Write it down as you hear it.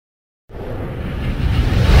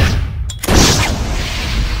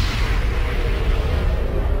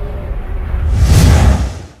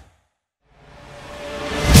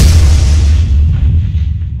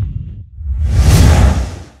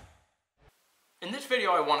In this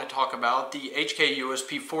video I want to talk about the HK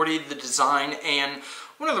USP40, the design, and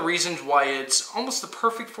one of the reasons why it's almost the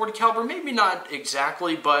perfect .40 caliber. Maybe not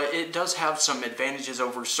exactly, but it does have some advantages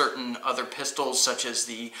over certain other pistols such as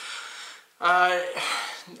the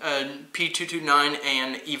P229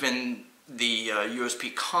 and even the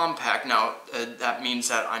USP Compact. Now that means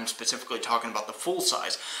that I'm specifically talking about the full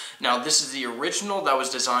size. Now this is the original that was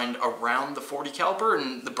designed around the .40 caliber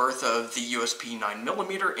and the birth of the USP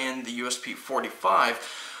 9mm and the USP 45.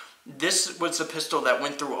 This was the pistol that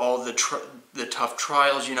went through all the tough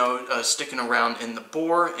trials, you know, sticking around in the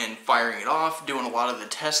bore and firing it off, doing a lot of the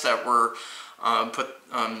tests that were put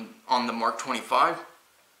on the Mark 25.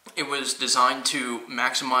 It was designed to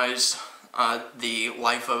maximize the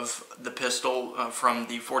life of the pistol from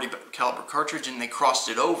the .40 caliber cartridge, and they crossed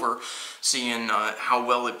it over, seeing how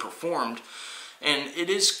well it performed. And it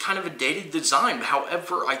is kind of a dated design.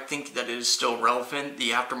 However, I think that it is still relevant. The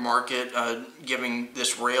aftermarket giving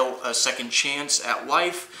this rail a second chance at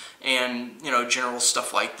life, and general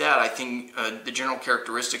stuff like that. I think the general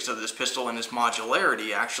characteristics of this pistol and its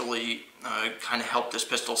modularity actually kind of help this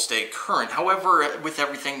pistol stay current. However, with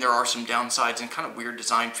everything, there are some downsides and kind of weird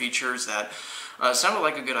design features that sounded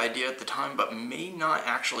like a good idea at the time, but may not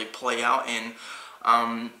actually play out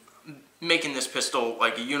in making this pistol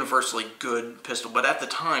like a universally good pistol. But at the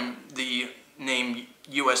time, the name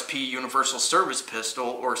USP, Universal Service Pistol,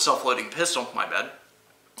 or Self-Loading Pistol, my bad,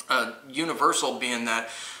 universal being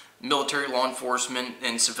that military, law enforcement,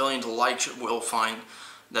 and civilians alike will find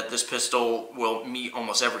that this pistol will meet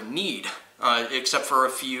almost every need, except for a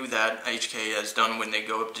few that HK has done when they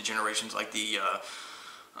go up to generations like the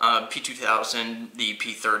P2000, the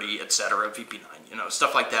P30, etc., VP9,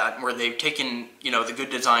 stuff like that, where they've taken, the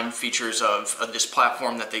good design features of this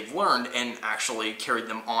platform that they've learned and actually carried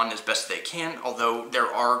them on as best they can, although there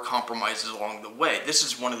are compromises along the way. This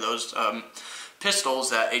is one of those pistols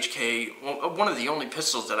that HK, one of the only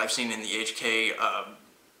pistols that I've seen in the HK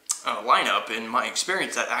lineup, in my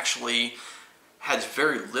experience, that actually has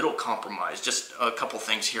very little compromise, just a couple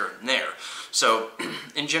things here and there. So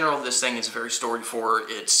in general, this thing is very storied for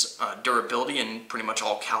its durability in pretty much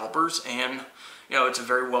all calibers, and it's a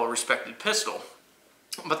very well respected pistol.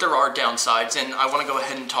 But there are downsides, and I want to go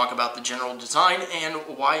ahead and talk about the general design and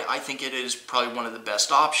why I think it is probably one of the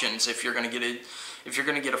best options. If you're going to get it, if you're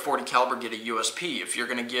going to get a .40 caliber, get a USP. If you're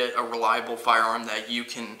going to get a reliable firearm that you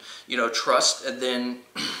can, trust, then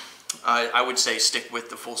I would say stick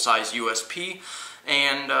with the full-size USP,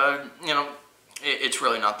 and it's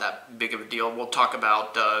really not that big of a deal. We'll talk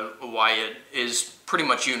about why it is pretty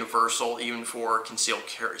much universal, even for concealed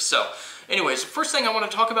carry. So anyways, the first thing I want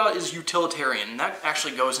to talk about is utilitarian. That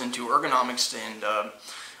actually goes into ergonomics and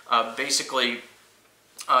basically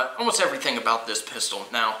almost everything about this pistol.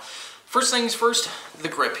 Now, first things first, the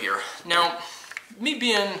grip here. Now, me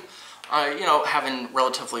being having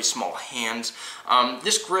relatively small hands,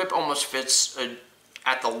 this grip almost fits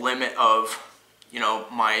at the limit of,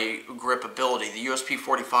 my grip ability. The USP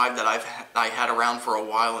 45 that I had around for a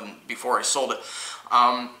while and before I sold it,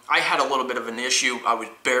 I had a little bit of an issue. I was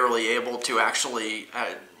barely able to actually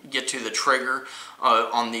get to the trigger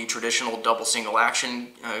on the traditional double single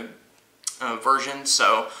action version.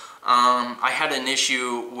 So I had an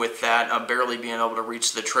issue with that, barely being able to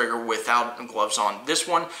reach the trigger without gloves on. This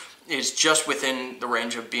one is just within the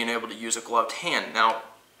range of being able to use a gloved hand. Now,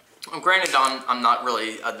 granted, I'm not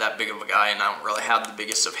really that big of a guy, and I don't really have the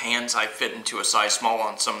biggest of hands. I fit into a size small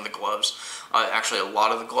on some of the gloves, actually a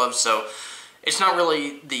lot of the gloves, so it's not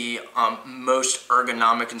really the most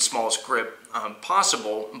ergonomic and smallest grip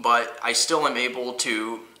possible, but I still am able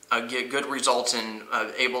to get good results and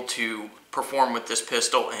able to perform with this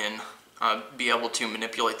pistol and be able to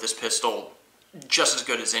manipulate this pistol just as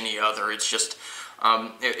good as any other. It's just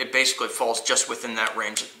it basically falls just within that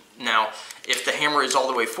range. Now, if the hammer is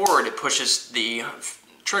all the way forward, it pushes the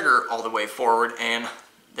trigger all the way forward, and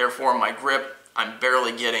therefore my grip, I'm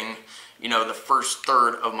barely getting, the first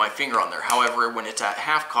third of my finger on there. However, when it's at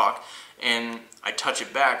half cock and I touch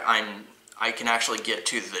it back, I can actually get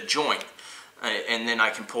to the joint, and then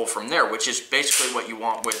I can pull from there, which is basically what you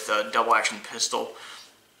want with a double action pistol.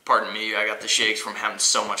 Pardon me, I got the shakes from having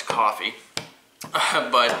so much coffee.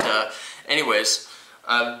 But anyways,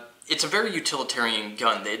 it's a very utilitarian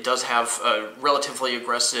gun. It does have a relatively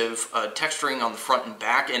aggressive texturing on the front and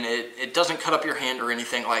back, and it doesn't cut up your hand or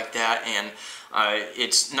anything like that, and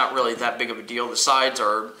it's not really that big of a deal. The sides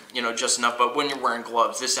are, just enough, but when you're wearing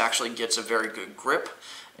gloves, this actually gets a very good grip,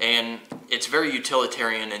 and it's very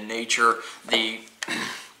utilitarian in nature. The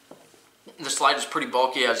the slide is pretty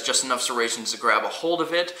bulky, it has just enough serrations to grab a hold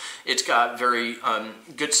of it. It's got very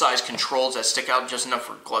good sized controls that stick out just enough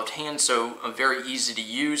for gloved hands, so very easy to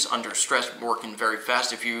use under stress, working very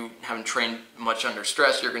fast. If you haven't trained much under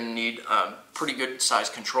stress, you're going to need pretty good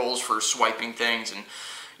sized controls for swiping things and,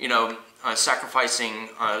 you know, sacrificing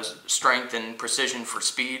strength and precision for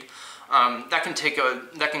speed. That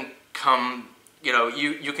can come, you know,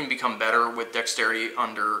 you can become better with dexterity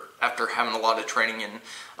after having a lot of training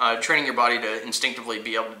and training your body to instinctively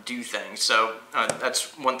be able to do things. So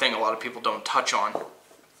that's one thing a lot of people don't touch on.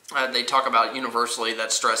 They talk about universally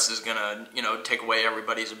that stress is gonna, you know, take away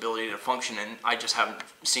everybody's ability to function, and I just haven't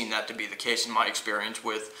seen that to be the case in my experience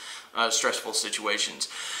with stressful situations.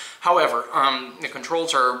 However, the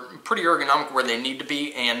controls are pretty ergonomic where they need to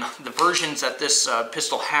be, and the versions that this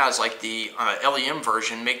pistol has, like the LEM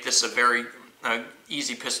version, make this a very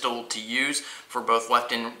easy pistol to use for both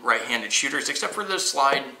left and right-handed shooters, except for the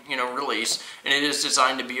slide, you know, release. And it is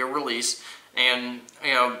designed to be a release, and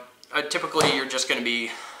you know, typically you're just going to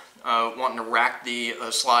be wanting to rack the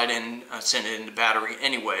slide and send it into battery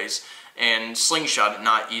anyways, and slingshot it,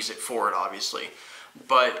 not ease it forward, obviously.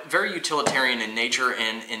 But very utilitarian in nature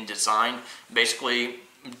and in design. Basically,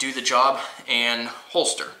 do the job and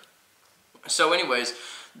holster. So anyways,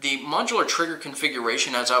 the modular trigger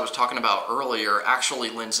configuration, as I was talking about earlier, actually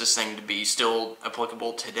lends this thing to be still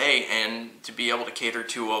applicable today and to be able to cater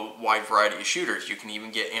to a wide variety of shooters. You can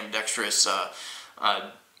even get ambidextrous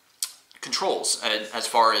controls as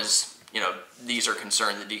far as, you know, these are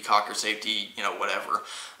concerned, the decocker, safety, you know, whatever.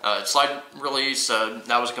 Slide release,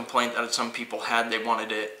 that was a complaint that some people had. They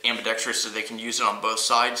wanted it ambidextrous so they can use it on both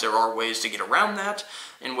sides. There are ways to get around that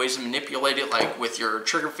and ways to manipulate it, like with your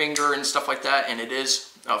trigger finger and stuff like that, and it is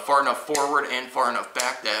far enough forward and far enough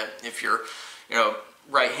back that if you're, you know,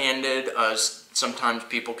 right-handed, sometimes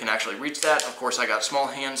people can actually reach that. Of course, I got small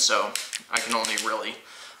hands, so I can only really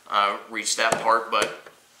reach that part, but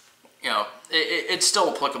you know, it's still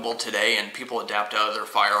applicable today, and people adapt to other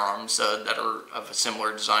firearms that are of a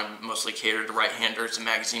similar design, mostly catered to right-handers. The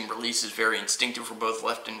magazine release is very instinctive for both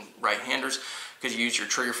left and right-handers because you use your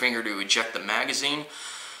trigger finger to eject the magazine.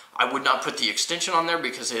 I would not put the extension on there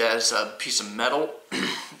because it has a piece of metal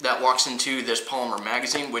that locks into this polymer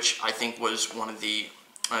magazine, which I think was one of the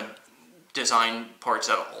design parts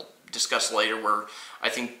that I'll discuss later, where I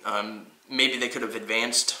think maybe they could have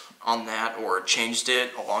advanced on that or changed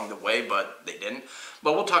it along the way, but they didn't.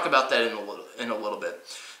 But we'll talk about that in a little bit.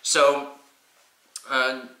 So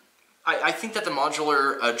I think that the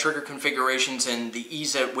modular trigger configurations and the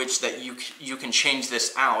ease at which that you can change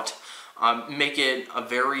this out make it a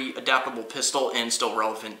very adaptable pistol and still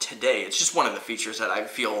relevant today. It's just one of the features that I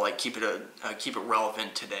feel like keep it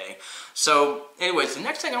relevant today. So anyways, the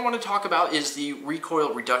next thing I want to talk about is the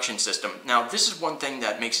recoil reduction system. Now this is one thing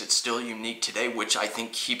that makes it still unique today, which I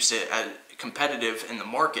think keeps it competitive in the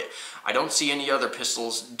market. I don't see any other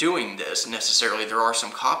pistols doing this necessarily. There are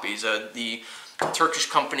some copies. The Turkish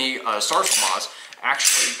company Sarsılmaz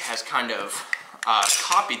actually has kind of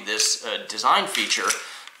copied this design feature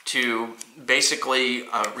to basically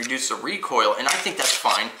reduce the recoil, and I think that's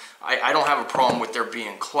fine. I don't have a problem with there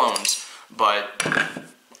being clones, but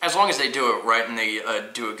as long as they do it right and they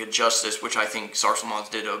do a good justice, which I think Sarsılmaz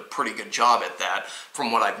did a pretty good job at that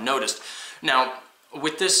from what I've noticed. Now,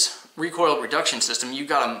 with this recoil reduction system, you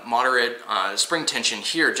got a moderate spring tension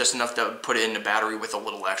here, just enough to put it in the battery with a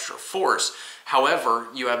little extra force. However,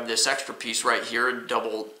 you have this extra piece right here,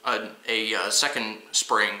 double a second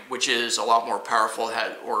spring, which is a lot more powerful,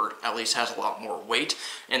 or at least has a lot more weight.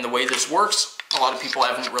 And the way this works, a lot of people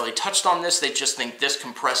haven't really touched on this. They just think this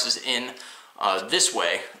compresses in this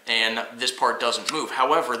way, and this part doesn't move.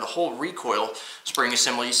 However, the whole recoil spring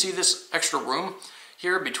assembly, you see this extra room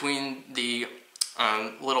here between the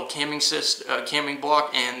little camming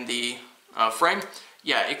block and the frame?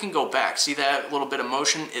 Yeah, it can go back. See that little bit of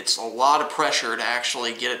motion? It's a lot of pressure to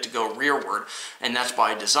actually get it to go rearward, and that's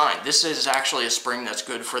by design. This is actually a spring that's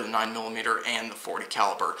good for the 9mm and the 40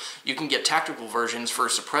 caliber. You can get tactical versions for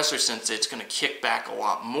suppressors since it's going to kick back a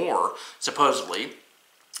lot more, supposedly,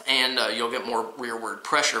 and you'll get more rearward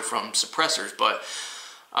pressure from suppressors. But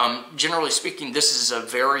generally speaking, this is a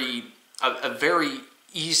very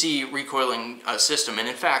easy recoiling system, and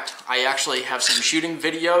in fact I actually have some shooting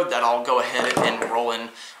video that I'll go ahead and roll in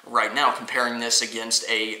right now, comparing this against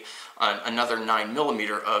another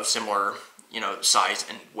 9mm of similar, you know, size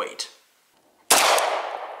and weight.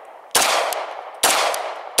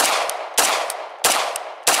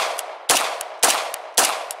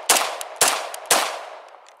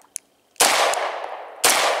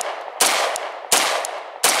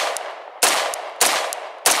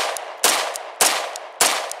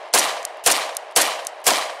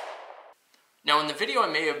 Now in the video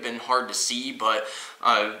it may have been hard to see, but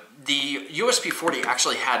the USP40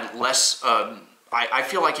 actually had less, I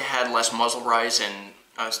feel like it had less muzzle rise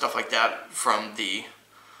and stuff like that from the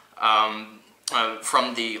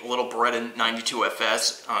little Beretta 92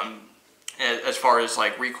 FS as far as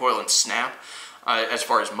like recoil and snap, as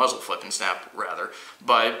far as muzzle flip and snap rather.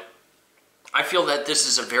 But I feel that this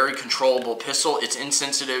is a very controllable pistol. It's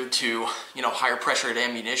insensitive to, you know, higher pressured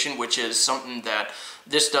ammunition, which is something that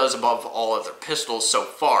this does above all other pistols so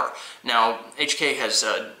far. Now, HK has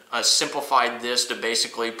simplified this to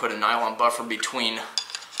basically put a nylon buffer between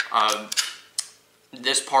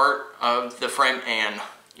this part of the frame and,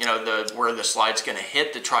 you know, where the slide's going to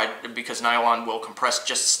hit, because nylon will compress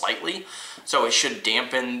just slightly, so it should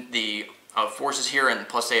dampen the forces here, and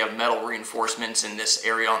plus they have metal reinforcements in this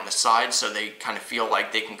area on the side, so they kind of feel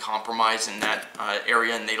like they can compromise in that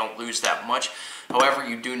area and they don't lose that much. However,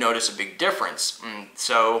 you do notice a big difference.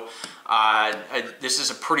 So this is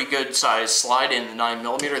a pretty good size slide in the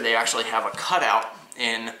 9mm. They actually have a cutout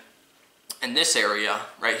in this area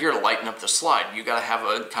right here to lighten up the slide. You got to have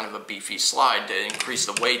a kind of a beefy slide to increase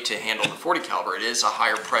the weight to handle the 40 caliber. It is a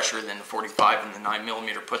higher pressure than the 45 and the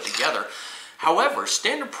 9mm put together. However,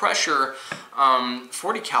 standard pressure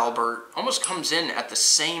 40 caliber almost comes in at the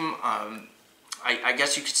same, I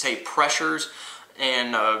guess you could say, pressures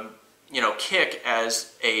and you know, kick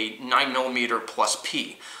as a 9mm plus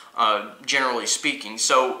P, generally speaking.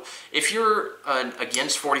 So if you're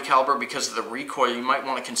against 40 caliber because of the recoil, you might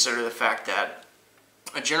want to consider the fact that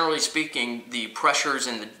generally speaking, the pressures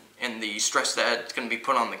and the stress that's going to be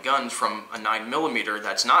put on the guns from a 9mm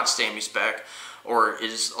that's not STAMI spec, or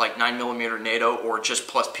is like 9mm NATO or just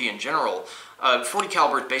plus P in general, 40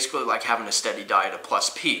 caliber is basically like having a steady diet of plus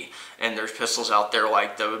P. And there's pistols out there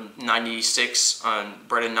like the 96,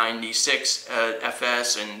 Beretta 96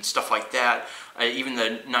 FS and stuff like that. Even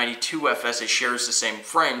the 92 FS, it shares the same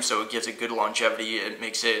frame, so it gives it good longevity. It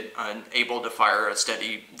makes it able to fire a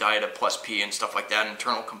steady diet of plus P and stuff like that.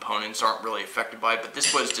 Internal components aren't really affected by it, but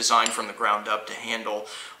this was designed from the ground up to handle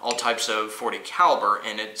all types of 40 caliber,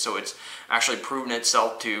 and so it's actually proven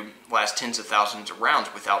itself to last tens of thousands of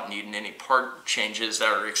rounds without needing any part changes that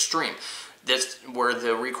are extreme. This where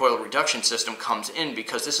the recoil reduction system comes in,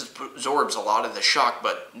 because this absorbs a lot of the shock,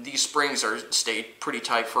 but these springs stay pretty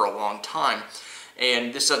tight for a long time,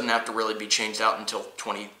 and this doesn't have to really be changed out until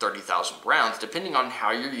 20,000-30,000 rounds, depending on how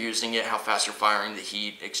you're using it, how fast you're firing, the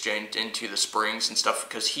heat exchanged into the springs and stuff,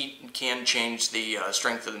 because heat can change the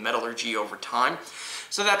strength of the metallurgy over time.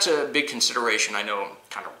 So that's a big consideration. I know I'm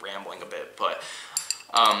kind of rambling a bit, but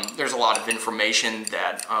there's a lot of information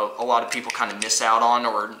that a lot of people kind of miss out on,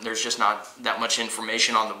 or there's just not that much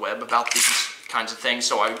information on the web about these kinds of things,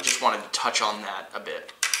 so I just wanted to touch on that a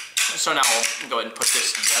bit. So now I'll go ahead and put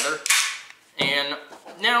this together. And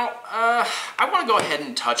now I want to go ahead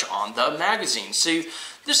and touch on the magazine. See,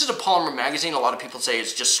 this is a polymer magazine. A lot of people say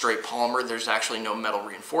it's just straight polymer. There's actually no metal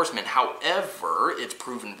reinforcement. However, it's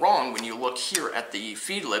proven wrong. When you look here at the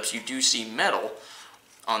feed lips, you do see metal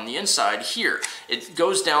on the inside here. It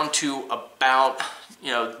goes down to about,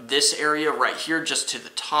 you know, this area right here, just to the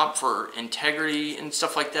top for integrity and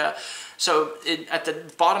stuff like that. So at the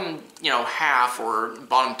bottom, you know, half or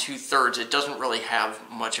bottom 2/3, it doesn't really have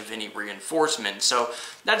much of any reinforcement. So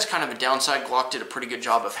that is kind of a downside. Glock did a pretty good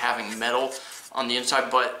job of having metal on the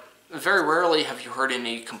inside, but very rarely have you heard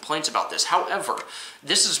any complaints about this. However,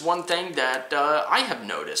 this is one thing that I have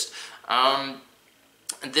noticed.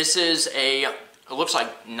 This is it looks like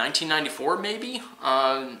 1994 maybe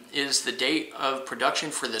is the date of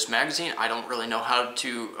production for this magazine. I don't really know how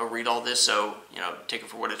to read all this, so, you know, take it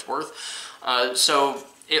for what it's worth. So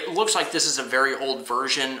it looks like this is a very old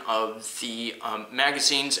version of the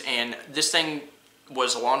magazines, and this thing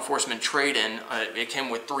was a law enforcement trade-in. It came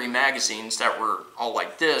with 3 magazines that were all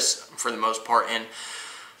like this for the most part, and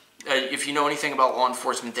if you know anything about law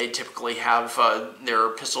enforcement, they typically have their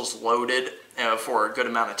pistols loaded for a good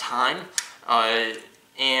amount of time.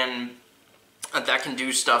 And that can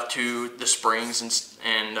do stuff to the springs,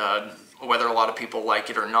 and whether a lot of people like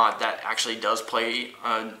it or not, that actually does play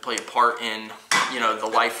a part in, you know, the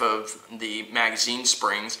life of the magazine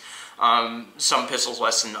springs. Some pistols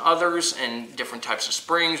less than others, and different types of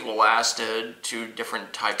springs will last to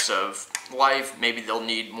different types of life. Maybe they'll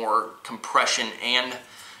need more compression and,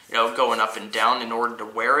 you know, going up and down in order to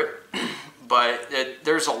wear it. But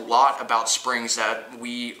there's a lot about springs that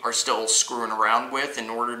we are still screwing around with in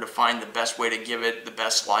order to find the best way to give it the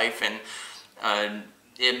best life. And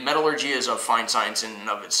metallurgy is a fine science in and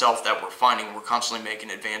of itself that we're finding. We're constantly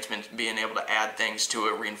making advancements, being able to add things to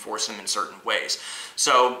it, reinforce them in certain ways.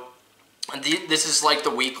 So This is like the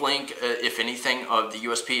weak link, if anything, of the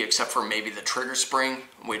USP, except for maybe the trigger spring,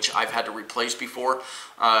 which I've had to replace before.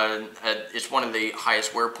 It's one of the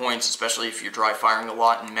highest wear points, especially if you're dry firing a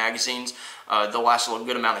lot in magazines. They'll last a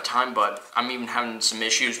good amount of time, but I'm even having some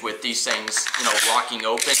issues with these things, locking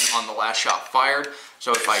open on the last shot fired.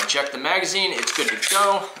 So if I eject the magazine, it's good to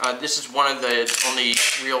go. This is one of the only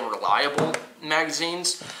real reliable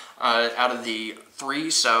magazines out of the 3,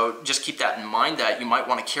 so just keep that in mind, that you might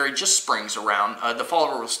want to carry just springs around. The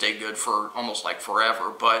follower will stay good for almost like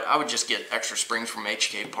forever, but I would just get extra springs from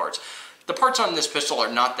HK parts. The parts on this pistol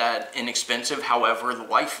are not that inexpensive, however, the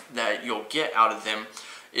life that you'll get out of them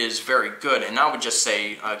is very good, and I would just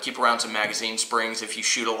say keep around some magazine springs if you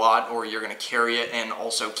shoot a lot or you're going to carry it, and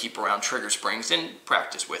also keep around trigger springs and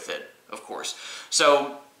practice with it, of course.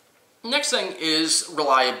 So next thing is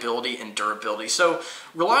reliability and durability. So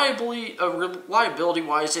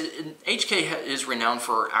reliability-wise, HK is renowned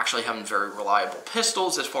for actually having very reliable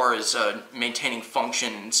pistols as far as maintaining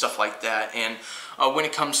function and stuff like that. And when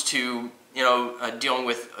it comes to dealing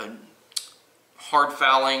with hard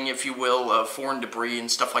fouling, if you will, foreign debris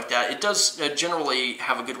and stuff like that, it does generally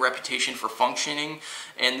have a good reputation for functioning,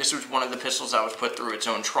 and this was one of the pistols that was put through its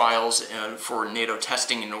own trials for NATO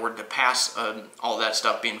testing in order to pass all that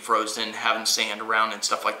stuff being frozen, having sand around and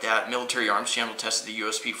stuff like that. Military Arms Channel tested the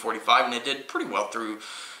USP40 and it did pretty well through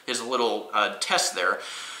his little test there.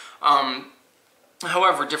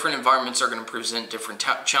 However, different environments are going to present different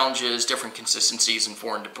challenges, different consistencies in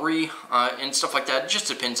foreign debris, and stuff like that. It just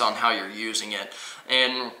depends on how you're using it.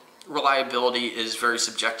 And reliability is very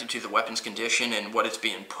subjective to the weapon's condition and what it's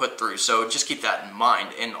being put through, so just keep that in mind.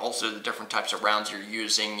 And also the different types of rounds you're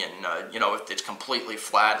using, and if it's completely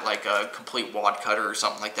flat, like a complete wad cutter or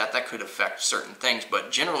something like that, that could affect certain things.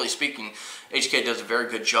 But generally speaking, HK does a very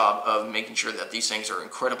good job of making sure that these things are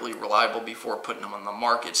incredibly reliable before putting them on the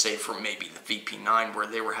market, save for maybe the VP9 where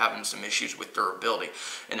they were having some issues with durability.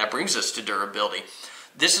 And that brings us to durability.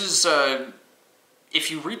 This is if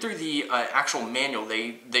you read through the actual manual,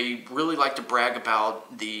 they really like to brag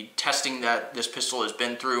about the testing that this pistol has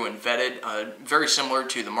been through and vetted, very similar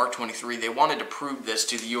to the Mark 23. They wanted to prove this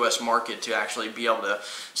to the US market to actually be able to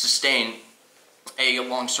sustain a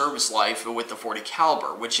long service life with the 40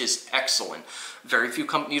 caliber, which is excellent. Very few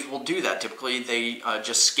companies will do that. Typically they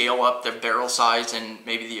just scale up the barrel size and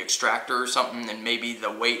maybe the extractor or something, and maybe the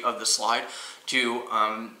weight of the slide to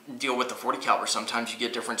deal with the 40 caliber. Sometimes you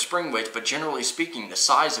get different spring weights, but generally speaking, the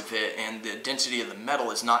size of it and the density of the metal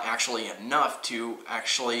is not actually enough to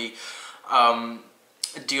actually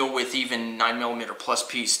deal with even 9mm plus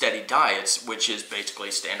P steady diets, which is basically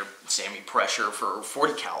standard SAMI pressure for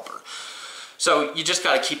 40 caliber. So you just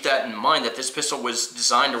got to keep that in mind, that this pistol was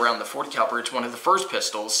designed around the 40 caliber. It's one of the first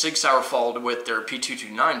pistols. Sig Sauer followed with their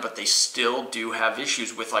P229, but they still do have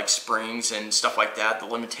issues with like springs and stuff like that, the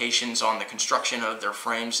limitations on the construction of their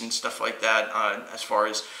frames and stuff like that. As far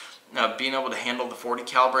as being able to handle the 40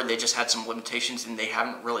 caliber, they just had some limitations, and they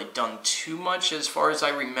haven't really done too much, as far as I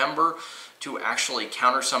remember, to actually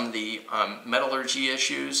counter some of the metallurgy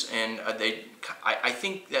issues. And I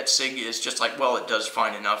think that SIG is just like, well, it does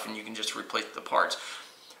fine enough and you can just replace the parts.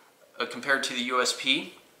 Compared to the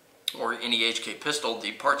USP or any HK pistol,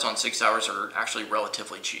 the parts on Sig Sauers are actually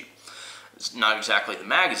relatively cheap. It's not exactly the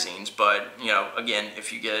magazines, but again,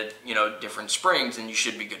 if you get different springs, then you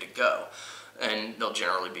should be good to go, and they'll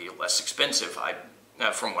generally be less expensive,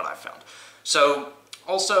 from what I've found. So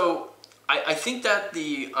also, I think that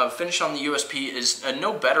the finish on the USP is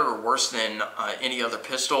no better or worse than any other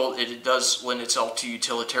pistol. It does lend itself to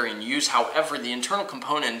utilitarian use. However, the internal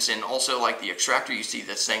components and also like the extractor, you see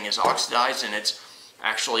this thing is oxidized, and it's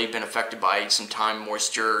actually been affected by some time,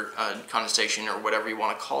 moisture, condensation, or whatever you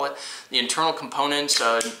want to call it. The internal components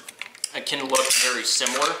can look very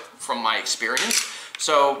similar from my experience.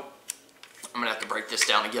 So I'm going to have to break this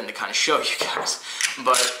down again to kind of show you guys,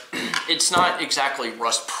 but it's not exactly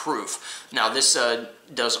rust proof. Now this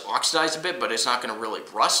does oxidize a bit, but it's not going to really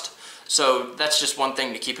rust. So that's just one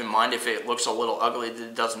thing to keep in mind. If it looks a little ugly,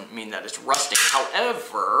 that doesn't mean that it's rusting.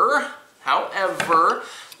 However,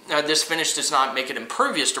 this finish does not make it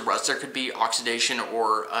impervious to rust. There could be oxidation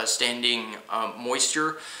or standing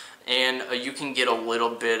moisture, and you can get a little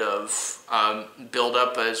bit of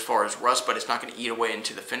buildup as far as rust, but it's not going to eat away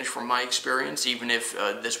into the finish from my experience. Even if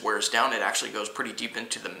this wears down, it actually goes pretty deep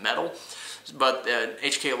into the metal. But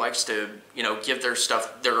HK likes to, give their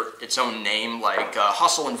stuff its own name, like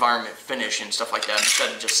hostile environment finish and stuff like that,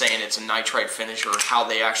 instead of just saying it's a nitride finish, or how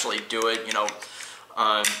they actually do it,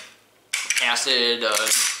 acid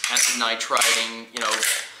nitriding,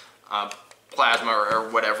 plasma, or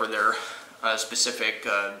whatever their specific,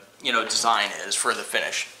 design is for the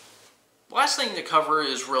finish. last thing to cover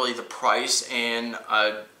is really the price and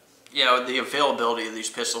you know, the availability of these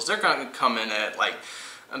pistols. They're going to come in at like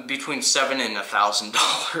between $700 and $1,000,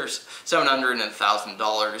 $700 and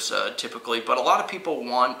 $1,000 typically. But a lot of people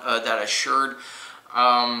want that assured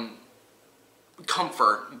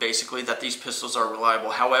comfort, basically, that these pistols are reliable.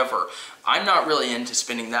 However, I'm not really into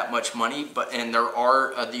spending that much money, and there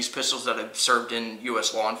are these pistols that have served in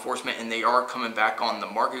U.S. law enforcement, and they are coming back on the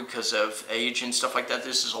market because of age and stuff like that.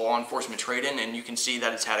 This is a law enforcement trade-in, and you can see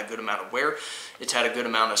that it's had a good amount of wear. It's had a good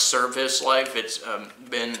amount of service life. It's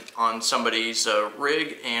been on somebody's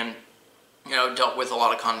rig, and you know, dealt with a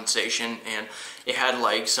lot of condensation, and it had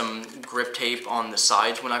like some grip tape on the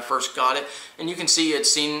sides when I first got it, and you can see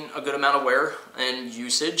it's seen a good amount of wear and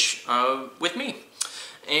usage with me.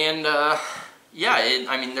 And yeah,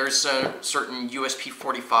 I mean, there's certain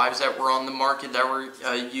USP45s that were on the market that were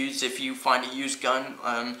used if you find a used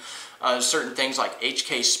gun. Certain things like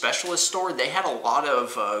HK Specialist Store, they had a lot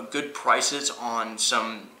of good prices on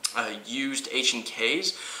some used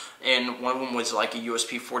H&Ks. And one of them was like a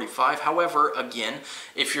USP45. However, again,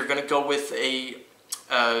 if you're going to go with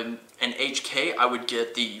an HK, I would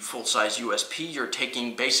get the full-size USP. You're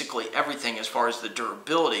taking basically everything as far as the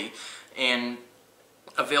durability and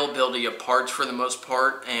availability of parts for the most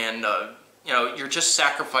part, and you know, you're just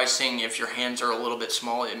sacrificing. If your hands are a little bit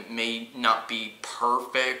small, it may not be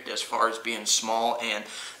perfect as far as being small and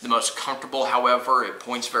the most comfortable. However, it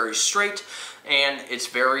points very straight, and it's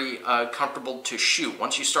very comfortable to shoot.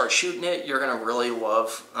 Once you start shooting it, you're going to really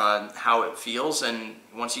love how it feels, and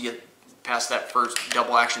once you get past that first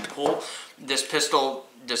double action pull, this pistol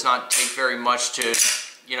does not take very much to,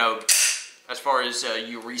 you know, as far as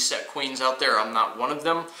you reset queens out there, I'm not one of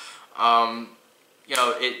them. You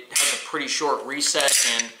know, it has a pretty short reset,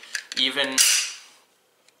 and even,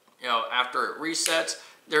 you know, after it resets,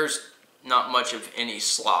 there's not much of any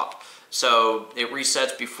slop. So it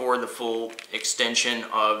resets before the full extension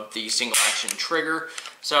of the single action trigger.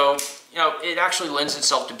 So, you know, it actually lends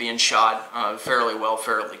itself to being shot fairly well,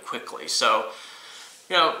 fairly quickly. So,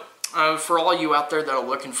 you know, for all you out there that are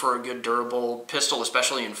looking for a good durable pistol,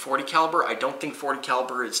 especially in 40 caliber, I don't think 40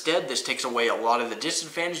 caliber is dead. This takes away a lot of the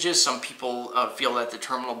disadvantages. Some people feel that the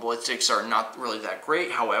terminal ballistics are not really that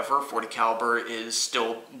great. However, 40 caliber is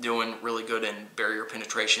still doing really good in barrier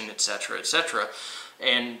penetration, etc., etc.,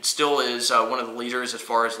 and still is one of the leaders as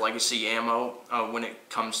far as legacy ammo when it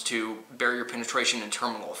comes to barrier penetration and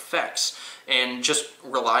terminal effects, and just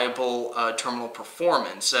reliable terminal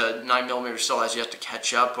performance. 9mm still has yet to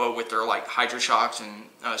catch up with their like Hydra Shocks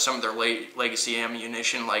and some of their legacy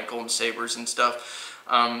ammunition like Golden Sabers and stuff.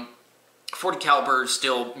 40 caliber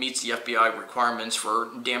still meets the FBI requirements for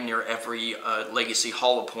damn near every legacy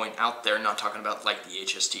hollow point out there. Not talking about like the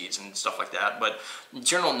HSTs and stuff like that, but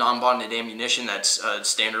general non-bonded ammunition that's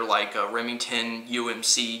standard, like Remington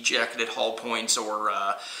UMC jacketed hollow points or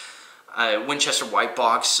Winchester White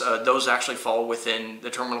Box. Those actually fall within the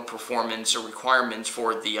terminal performance or requirements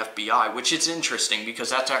for the FBI, which is interesting because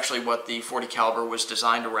that's actually what the 40 caliber was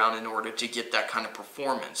designed around in order to get that kind of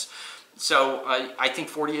performance. So I think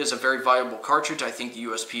 40 is a very viable cartridge. I think the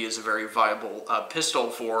USP is a very viable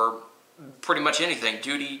pistol for pretty much anything,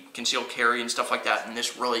 duty, concealed carry, and stuff like that. And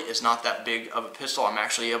this really is not that big of a pistol. I'm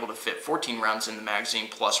actually able to fit 14 rounds in the magazine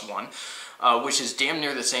plus one, which is damn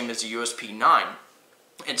near the same as the USP9.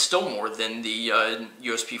 It's still more than the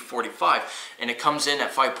USP45, and it comes in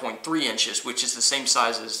at 5.3 inches, which is the same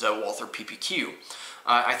size as the Walther PPQ.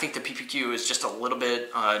 I think the PPQ is just a little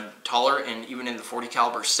bit taller, and even in the 40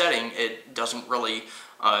 caliber setting, it doesn't really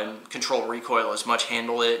control recoil as much,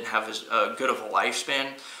 handle it, and have as good of a lifespan,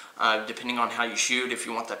 depending on how you shoot. If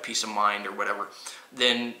you want that peace of mind or whatever,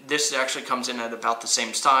 then this actually comes in at about the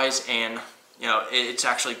same size, and you know, it's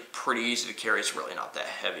actually pretty easy to carry. It's really not that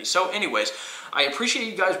heavy. So anyways, I appreciate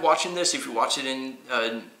you guys watching this. If you watch it in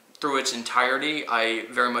through its entirety, I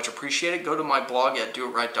very much appreciate it. Go to my blog at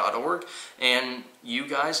doitright.org, and you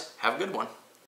guys have a good one.